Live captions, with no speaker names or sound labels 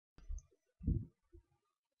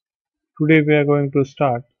Today we are going to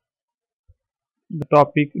start the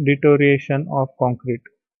topic deterioration of concrete.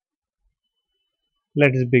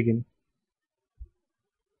 Let's begin.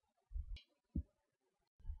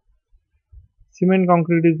 Cement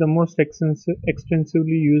concrete is the most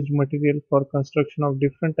extensively used material for construction of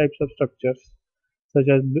different types of structures such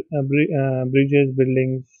as bridges,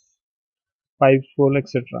 buildings, pipes, poles,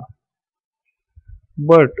 etc.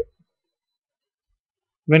 But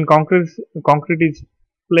when concrete is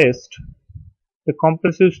placed, the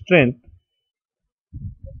compressive strength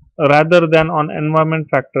rather than on environment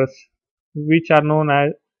factors which are known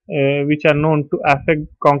to affect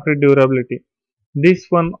concrete durability. This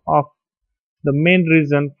one of the main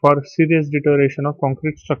reason for serious deterioration of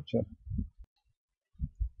concrete structure.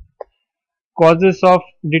 Causes of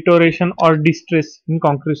deterioration or distress in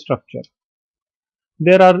concrete structure.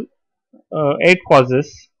 There are 8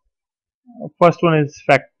 causes. First one is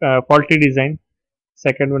faulty design.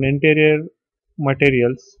 Second one, interior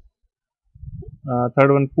materials.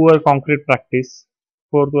 Third one, poor concrete practice.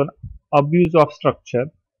 Fourth one, abuse of structure.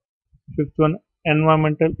 Fifth one,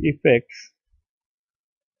 environmental effects.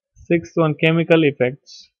 Sixth one, chemical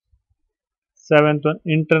effects. Seventh one,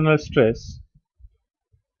 internal stress.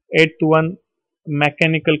 Eighth one,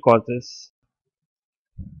 mechanical causes.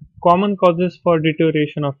 Common causes for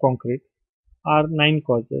deterioration of concrete are 9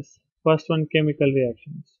 causes. First one, chemical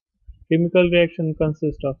reactions. Chemical reaction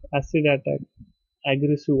consists of acid attack,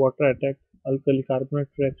 aggressive water attack, alkali carbonate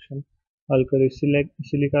reaction, alkali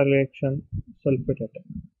silica reaction, sulfate attack.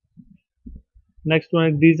 Next one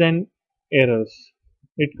is design errors.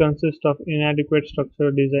 It consists of inadequate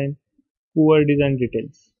structural design, poor design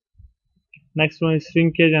details. Next one is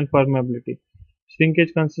shrinkage and permeability.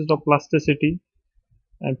 Shrinkage consists of plasticity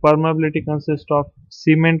and permeability consists of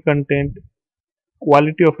cement content,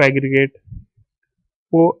 quality of aggregate,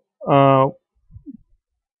 pore, uh,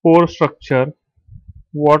 pore structure,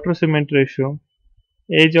 water cement ratio,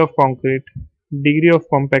 age of concrete, degree of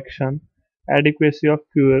compaction, adequacy of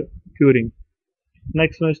curing.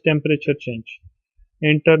 Next one is temperature change.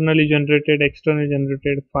 Internally generated, externally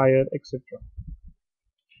generated, fire, etc.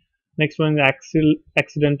 Next one is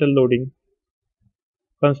accidental loading,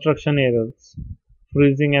 construction errors,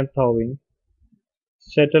 freezing and thawing,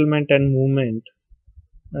 settlement and movement,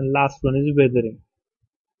 and last one is weathering.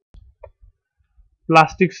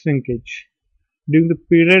 Plastic shrinkage. During the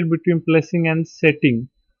period between placing and setting,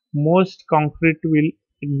 most concrete will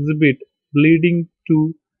exhibit bleeding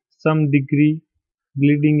to some degree,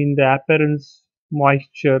 bleeding in the appearance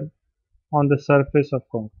moisture on the surface of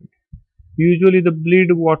concrete. Usually the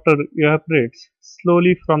bleed water evaporates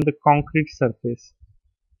slowly from the concrete surface.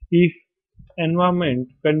 If environment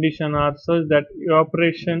conditions are such that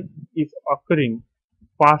evaporation is occurring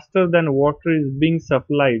faster than water is being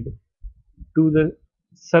supplied to the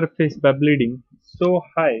surface by bleeding, so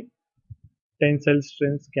high tensile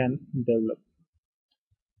strength can develop.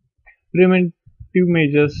 Preventive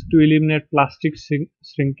measures to eliminate plastic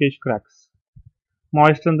shrinkage cracks.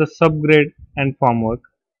 Moisten the subgrade and formwork.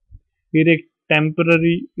 Erect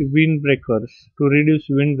temporary windbreakers to reduce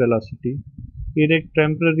wind velocity. Erect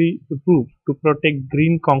temporary roof to protect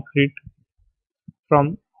green concrete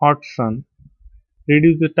from hot sun.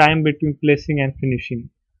 Reduce the time between placing and finishing.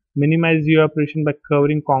 Minimize evaporation by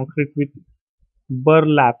covering concrete with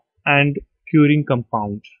burlap and curing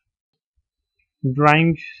compound.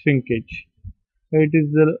 Drying shrinkage. It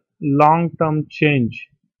is the long-term change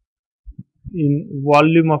in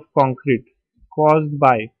volume of concrete caused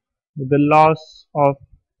by the loss of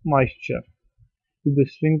moisture. If the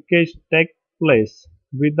shrinkage takes place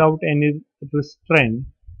without any restraint,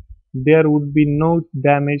 there would be no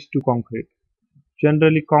damage to concrete.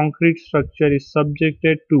 Generally, concrete structure is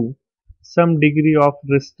subjected to some degree of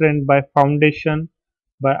restraint by foundation,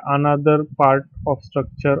 by another part of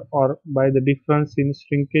structure, or by the difference in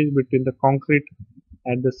shrinkage between the concrete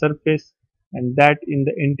at the surface and that in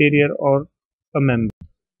the interior or a member.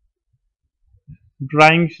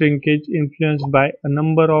 Drying shrinkage influenced by a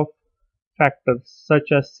number of factors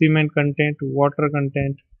such as cement content, water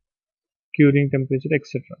content, curing temperature,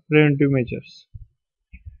 etc. Preventive measures.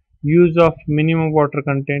 Use of minimum water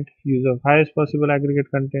content, use of highest possible aggregate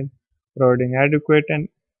content, providing adequate and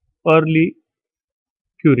early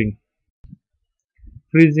curing.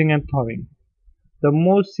 Freezing and thawing. The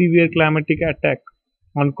most severe climatic attack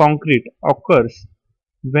on concrete occurs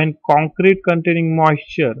when concrete containing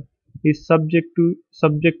moisture is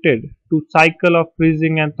subjected to cycle of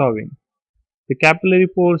freezing and thawing. The capillary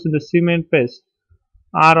pores in the cement paste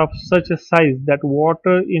are of such a size that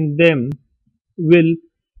water in them will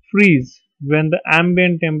freeze when the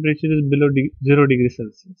ambient temperature is below 0 degrees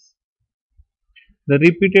Celsius. The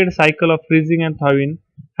repeated cycle of freezing and thawing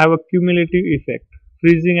have a cumulative effect.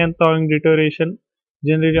 Freezing and thawing deterioration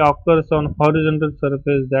generally occurs on horizontal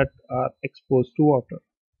surfaces that are exposed to water.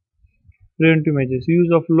 Preventive measures: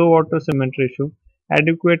 use of low water cement ratio,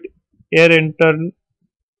 adequate air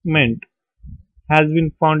internment has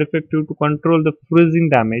been found effective to control the freezing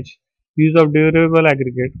damage. Use of durable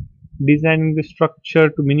aggregate, designing the structure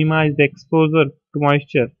to minimize the exposure to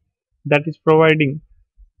moisture, that is providing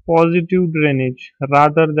positive drainage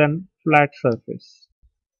rather than flat surface.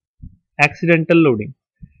 Accidental loading.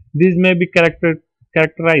 These may be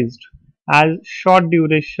characterized as short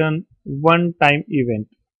duration one time event.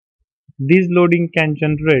 This loading can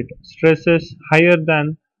generate stresses higher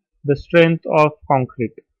than the strength of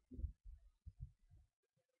concrete.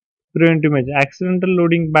 Preventive measure. Accidental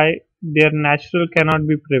loading by their natural cannot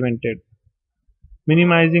be prevented.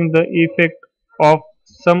 Minimizing the effect of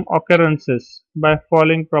some occurrences by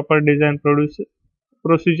following proper design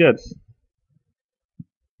procedures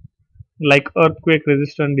like earthquake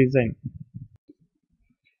resistant design.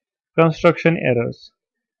 Construction errors.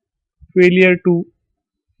 Failure to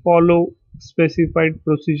follow specified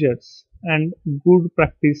procedures and good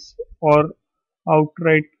practice or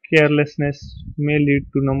outright carelessness may lead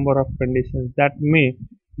to number of conditions that may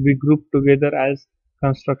be grouped together as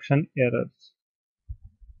construction errors,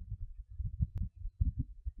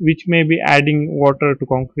 which may be adding water to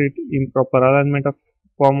concrete, improper alignment of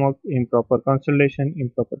formwork, improper consolidation,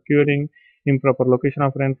 improper curing, improper location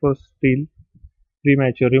of reinforced steel,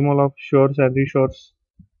 premature removal of shores and reshores,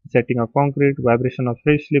 setting of concrete, vibration of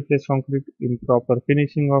freshly placed concrete, improper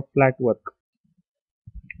finishing of flat work,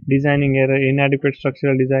 designing error, inadequate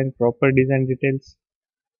structural design, proper design details,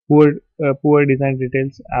 poor design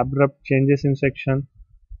details, abrupt changes in section,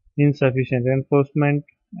 insufficient reinforcement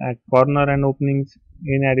at corner and openings,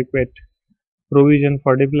 inadequate provision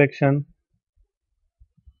for deflection,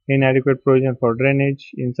 inadequate provision for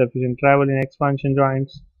drainage, insufficient travel in expansion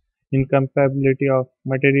joints, incompatibility of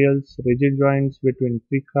materials, rigid joints between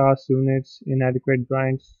precast units, inadequate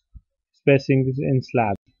joints, spacings in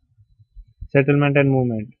slabs. Settlement and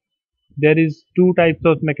movement. There is two types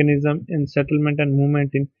of mechanism in settlement and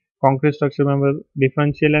movement in concrete structure member: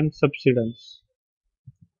 differential and subsidence.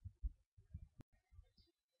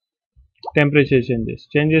 Temperature changes.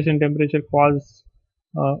 Changes in temperature cause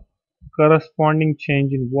a corresponding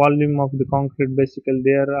change in volume of the concrete. Basically,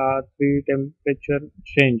 there are three temperature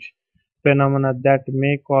change phenomena that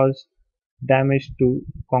may cause damage to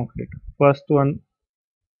concrete. First one,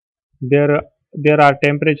 there there are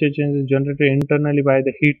temperature changes generated internally by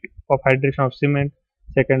the heat of hydration of cement.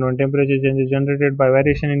 Second one, temperature changes generated by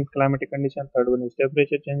variation in climatic condition. Third one is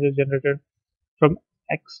temperature changes generated from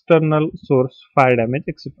external source, fire damage,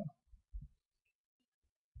 etc.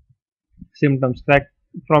 Symptoms: crack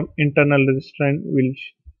from internal restraint will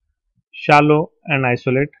shallow and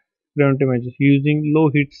isolate. Preventive measures: using low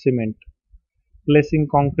heat cement, placing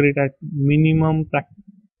concrete at minimum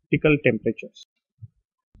practical temperatures.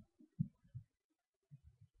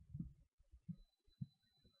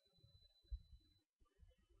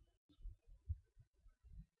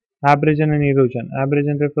 Abrasion and erosion.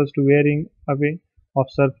 Abrasion refers to wearing away of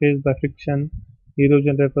surface by friction.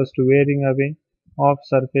 Erosion refers to wearing away of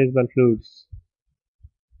surface by fluids.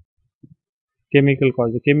 Chemical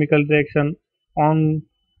cause. The chemical reaction on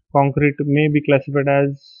concrete may be classified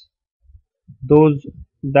as those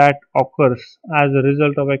that occurs as a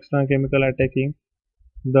result of external chemical attacking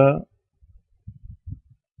the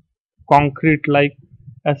concrete, like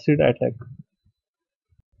acid attack.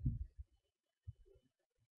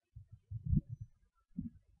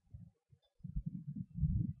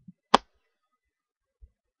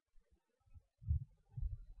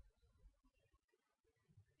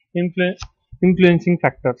 Influ- Influencing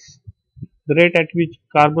factors. The rate at which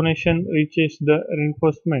carbonation reaches the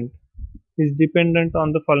reinforcement is dependent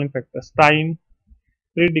on the following factors. Time.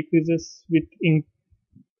 Rate decreases with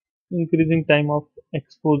increasing time of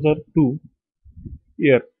exposure to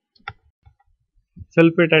air.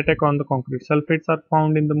 Sulfate attack on the concrete. Sulfates are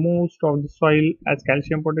found in the most of the soil as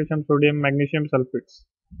calcium, potassium, sodium, magnesium sulfates.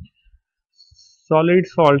 Solid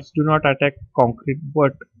salts do not attack concrete,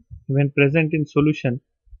 but when present in solution,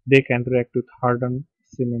 they can react with hardened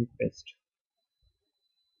cement paste.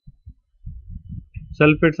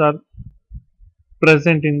 Sulfates are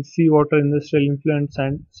present in seawater, industrial effluents,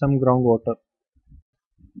 and some groundwater.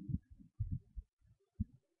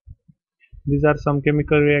 These are some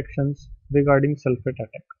chemical reactions regarding sulfate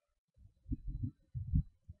attack.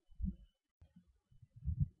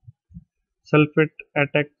 Sulfate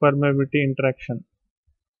attack permeability interaction.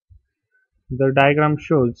 The diagram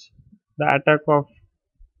shows the attack of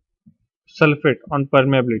sulfate on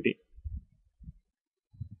permeability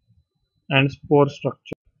and spore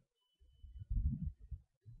structure.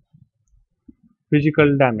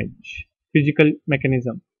 Physical damage. Physical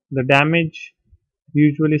mechanism. The damage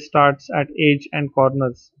usually starts at edge and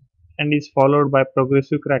corners and is followed by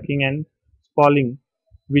progressive cracking and spalling,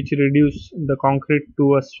 which reduce the concrete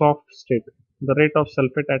to a soft state. The rate of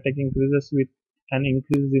sulfate attack increases with an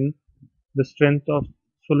increase in the strength of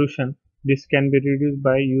solution. This can be reduced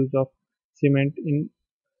by use of cement in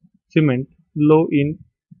cement, low in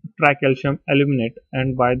tricalcium aluminate,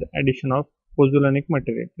 and by the addition of pozzolanic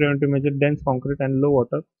material. Preventive measure: dense concrete and low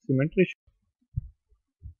water cement ratio.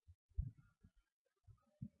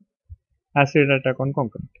 Acid attack on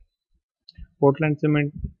concrete. Portland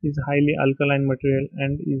cement is highly alkaline material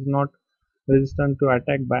and is not resistant to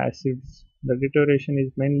attack by acids. The deterioration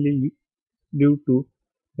is mainly due to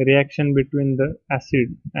reaction between the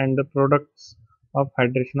acid and the products of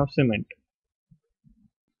hydration of cement.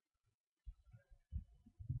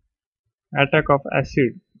 Attack of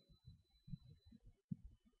acid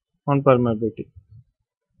on permeability.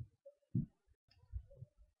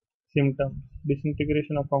 Symptoms: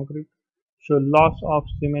 disintegration of concrete, show loss of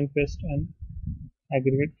cement paste and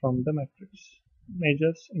aggregate from the matrix.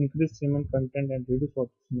 Measures: increase cement content and reduce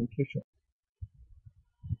water cement ratio.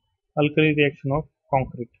 Alkali reaction of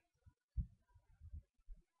concrete.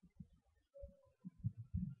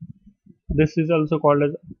 This is also called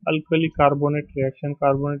as alkali carbonate reaction.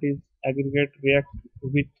 Carbonate is aggregate react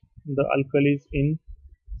with the alkalis in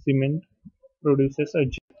cement, produces a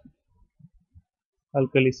gel.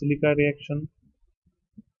 Alkali silica reaction.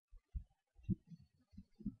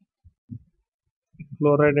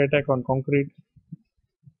 Chloride attack on concrete.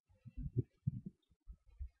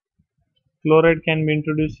 Chloride can be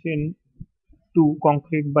introduced into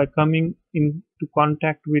concrete by coming into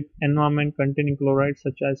contact with environment containing chloride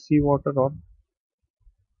such as seawater or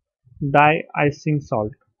de-icing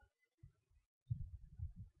salt.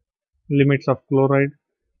 Limits of chloride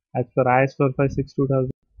as per IS 456 2000.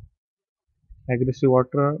 Aggressive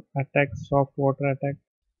water attack, soft water attack.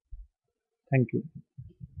 Thank you.